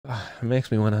It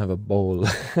makes me want to have a bowl.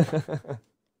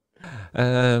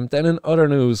 Then in other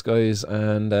news, guys,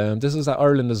 and this is that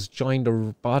Ireland has joined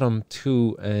the bottom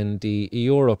 2 in the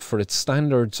Europe for its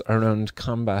standards around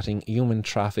combating human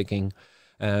trafficking.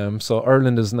 So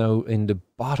Ireland is now in the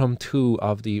bottom 2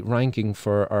 of the ranking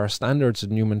for our standards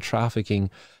in human trafficking,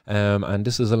 and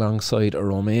this is alongside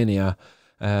Romania.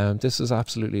 This is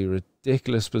absolutely a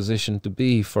ridiculous position to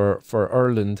be for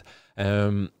Ireland.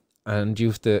 And you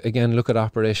have to, again, look at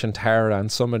Operation Tara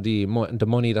and some of the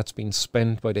money that's been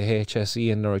spent by the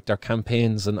HSE and their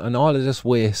campaigns and all of this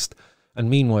waste. And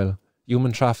meanwhile,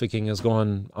 human trafficking is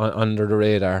going under the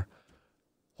radar.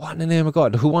 What in the name of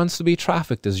God? Who wants to be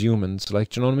trafficked as humans? Like,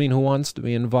 do you know what I mean? Who wants to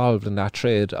be involved in that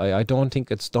trade? I don't think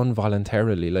it's done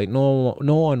voluntarily. Like, no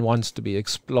one wants to be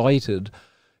exploited,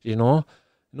 you know?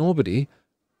 Nobody.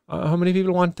 How many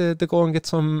people want to go and get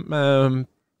some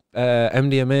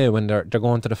MDMA when they're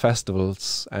going to the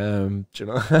festivals? You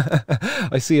know,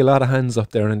 I see a lot of hands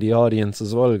up there in the audience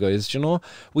as well, guys. You know,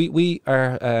 we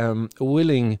are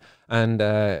willing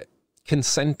and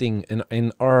consenting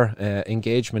in our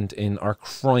engagement in our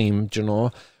crime, you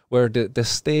know, where the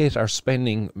state are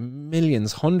spending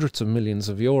millions, hundreds of millions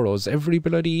of euros every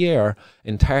bloody year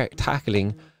in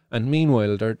tackling, and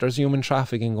meanwhile there's human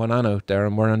trafficking going on out there,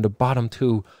 and we're on the bottom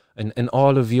 2 in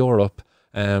all of Europe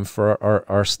for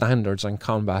our standards and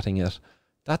combating it.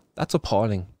 That's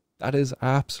appalling. That is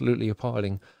absolutely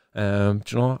appalling. You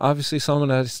know, obviously someone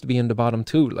has to be in the bottom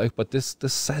 2, like, but this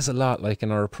says a lot, like,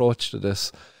 in our approach to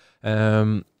this.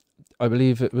 I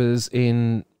believe it was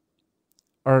in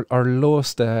our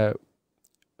lowest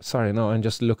sorry, no, I'm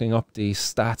just looking up the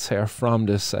stats here from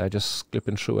this, just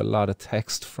skipping through a lot of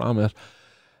text from it.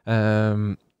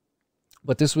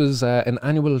 But this was an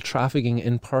annual trafficking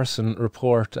in person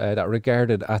report that it's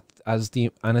regarded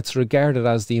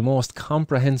as the most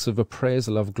comprehensive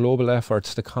appraisal of global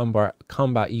efforts to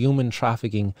combat human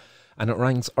trafficking, and it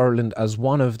ranks Ireland as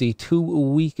one of the 2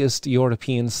 weakest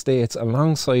European states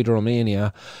alongside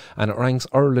Romania, and it ranks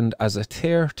Ireland as a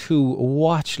tier 2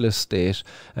 watch list state,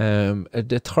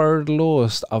 the 3rd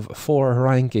lowest of 4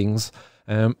 rankings.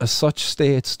 As such,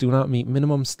 states do not meet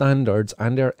minimum standards,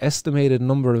 and their estimated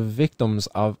number of victims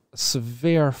of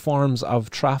severe forms of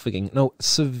trafficking,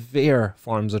 severe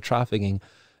forms of trafficking,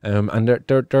 and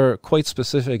they're quite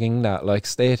specific in that, like,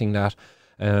 stating that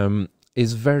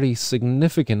is very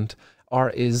significant,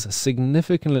 or is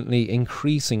significantly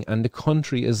increasing, and the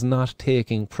country is not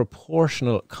taking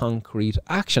proportional concrete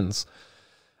actions.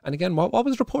 And again, what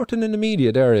was reported in the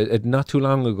media there not too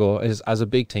long ago is as a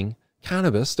big thing.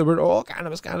 Cannabis, they were,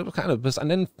 cannabis,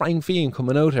 and then Brian Feehan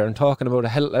coming out here and talking about a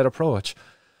health-led approach.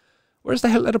 Where's the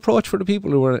health-led approach for the people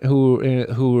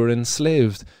who were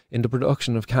enslaved in the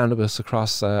production of cannabis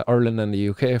across Ireland and the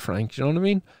UK, Frank? You know what I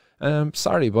mean?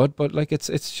 Sorry, bud, but like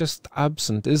it's just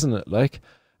absent, isn't it? Like,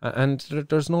 and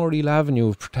there's no real avenue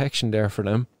of protection there for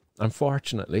them,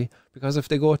 unfortunately, because if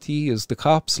they go to use the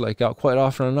cops, like, quite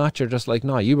often or not, you're just like,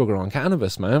 no, you were growing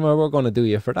cannabis, man. Well, we're going to do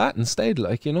you for that instead,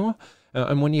 like, you know.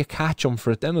 And when you catch them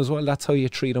for it then as well, that's how you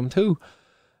treat them too.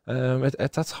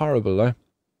 That's horrible, like.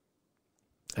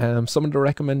 Some of the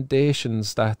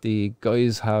recommendations that the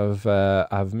guys have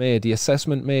made, the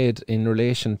assessment made in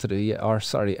relation to the,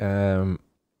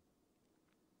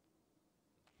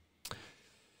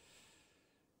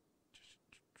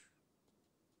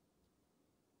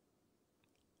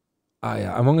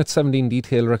 among its 17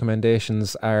 detailed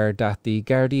recommendations are that the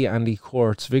Gardaí and the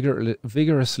courts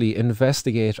vigorously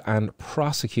investigate and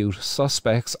prosecute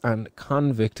suspects and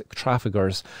convict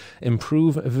traffickers,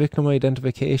 improve victim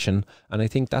identification, and I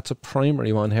think that's a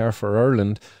primary one here for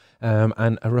Ireland,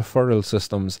 and referral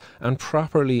systems, and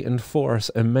properly enforce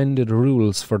amended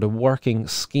rules for the working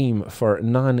scheme for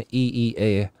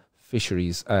non-EEA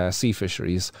fisheries, sea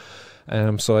fisheries.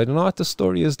 So I don't know what the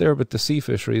story is there with the sea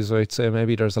fisheries. I'd say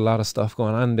maybe there's a lot of stuff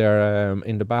going on there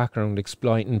in the background,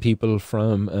 exploiting people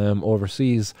from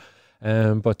overseas.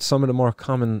 But some of the more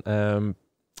common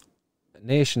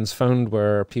nations found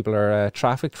where people are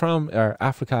trafficked from are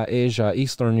Africa, Asia,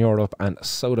 Eastern Europe, and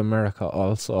South America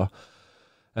also.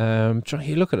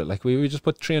 You look at it, like we just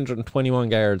put 321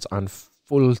 guards on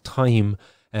full-time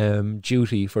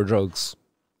duty for drugs.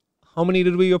 How many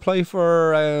did we apply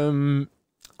for?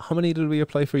 How many did we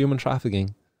apply for human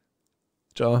trafficking?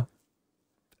 Joe?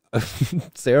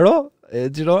 0?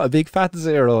 You know, a big fat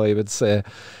 0, I would say.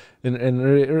 You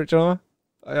know,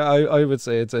 I would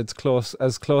say it's close,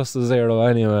 as close to 0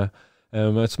 anyway.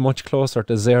 It's much closer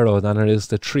to 0 than it is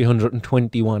to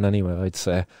 321 anyway, I'd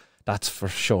say. That's for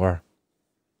sure.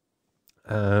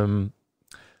 While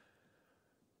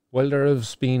there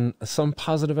has been some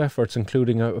positive efforts,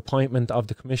 including an appointment of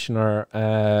the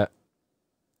Commissioner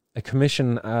a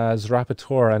commission as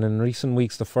rapporteur, and in recent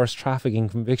weeks, the first trafficking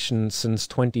conviction since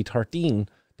 2013.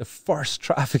 The first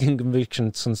trafficking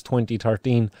conviction since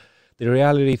 2013. The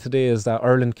reality today is that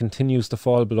Ireland continues to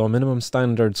fall below minimum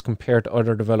standards compared to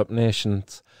other developed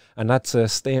nations. And that's a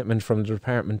statement from the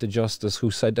Department of Justice, who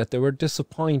said that they were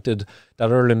disappointed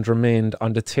that Ireland remained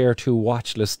on the Tier 2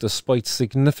 watch list despite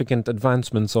significant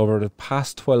advancements over the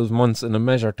past 12 months in a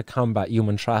measure to combat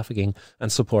human trafficking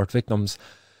and support victims.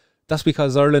 That's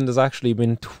because Ireland has actually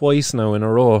been twice now in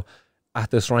a row at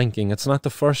this ranking. It's not the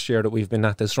first year that we've been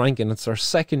at this ranking. It's our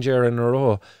second year in a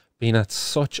row being at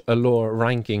such a low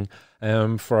ranking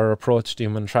for our approach to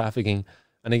human trafficking.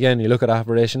 And again, you look at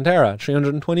Operation Terra,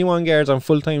 321 guards on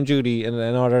full-time duty in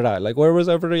order to that. Like, where was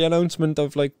ever the announcement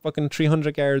of like fucking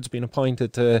 300 guards being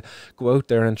appointed to go out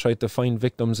there and try to find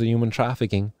victims of human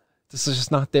trafficking? This is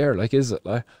just not there, like, is it?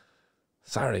 Like,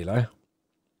 sorry, like.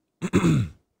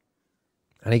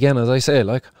 And again, as I say,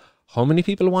 like, how many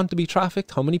people want to be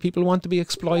trafficked? How many people want to be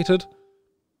exploited?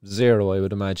 Zero, I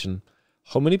would imagine.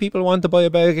 How many people want to buy a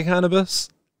bag of cannabis?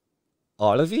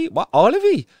 All of you? What? All of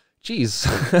you? Jeez.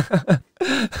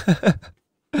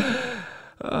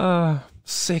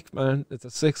 Sick, man. It's a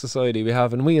sick society we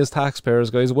have, and we as taxpayers,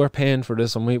 guys, we're paying for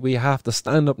this, and we have to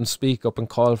stand up and speak up and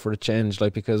call for a change,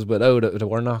 like, because without it,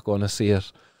 we're not going to see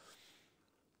it.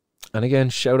 And again,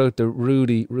 shout out to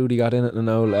Rudy. Rudy got in it and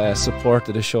now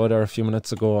supported the show there a few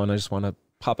minutes ago, and I just want to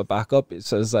pop it back up. It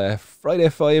says Friday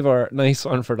Fiver. Nice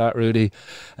one for that, Rudy.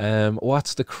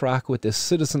 What's the crack with this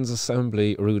Citizens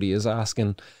Assembly? Rudy is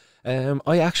asking.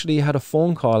 I actually had a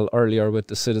phone call earlier with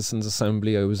the Citizens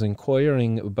Assembly. I was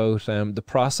inquiring about the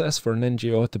process for an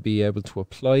NGO to be able to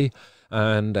apply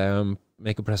and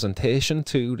make a presentation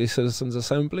to the Citizens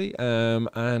Assembly,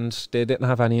 and they didn't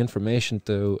have any information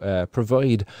to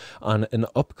provide on an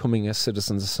upcoming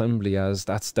Citizens Assembly, as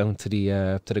that's down to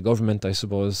the government, I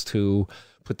suppose, to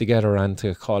put together and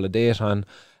to call a date on.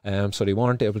 So they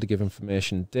weren't able to give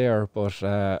information there, but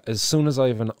as soon as I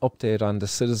have an update on the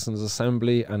Citizens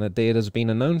Assembly and a date has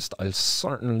been announced, I'll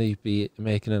certainly be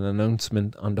making an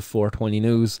announcement on the 420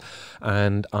 News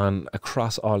and on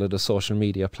across all of the social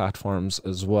media platforms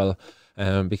as well.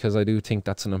 Because I do think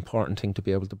that's an important thing to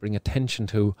be able to bring attention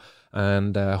to,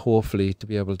 and hopefully to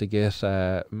be able to get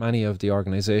many of the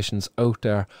organisations out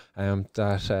there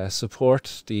that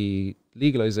support the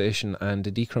legalisation and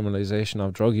the decriminalisation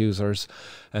of drug users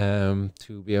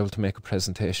to be able to make a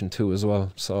presentation too as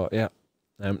well. So yeah,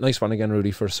 nice one again,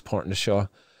 Rudy, for supporting the show.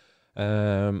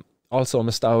 Also,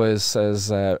 Mustawez says,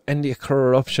 end the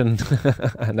corruption.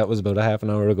 And that was about a half an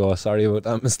hour ago. Sorry about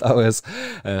that,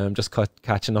 Mustawez. Just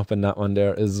catching up in that one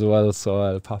there as well. So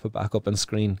I'll pop it back up on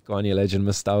screen. Go on, you legend,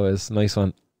 Mustawez. Nice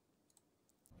one.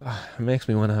 It makes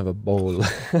me want to have a bowl.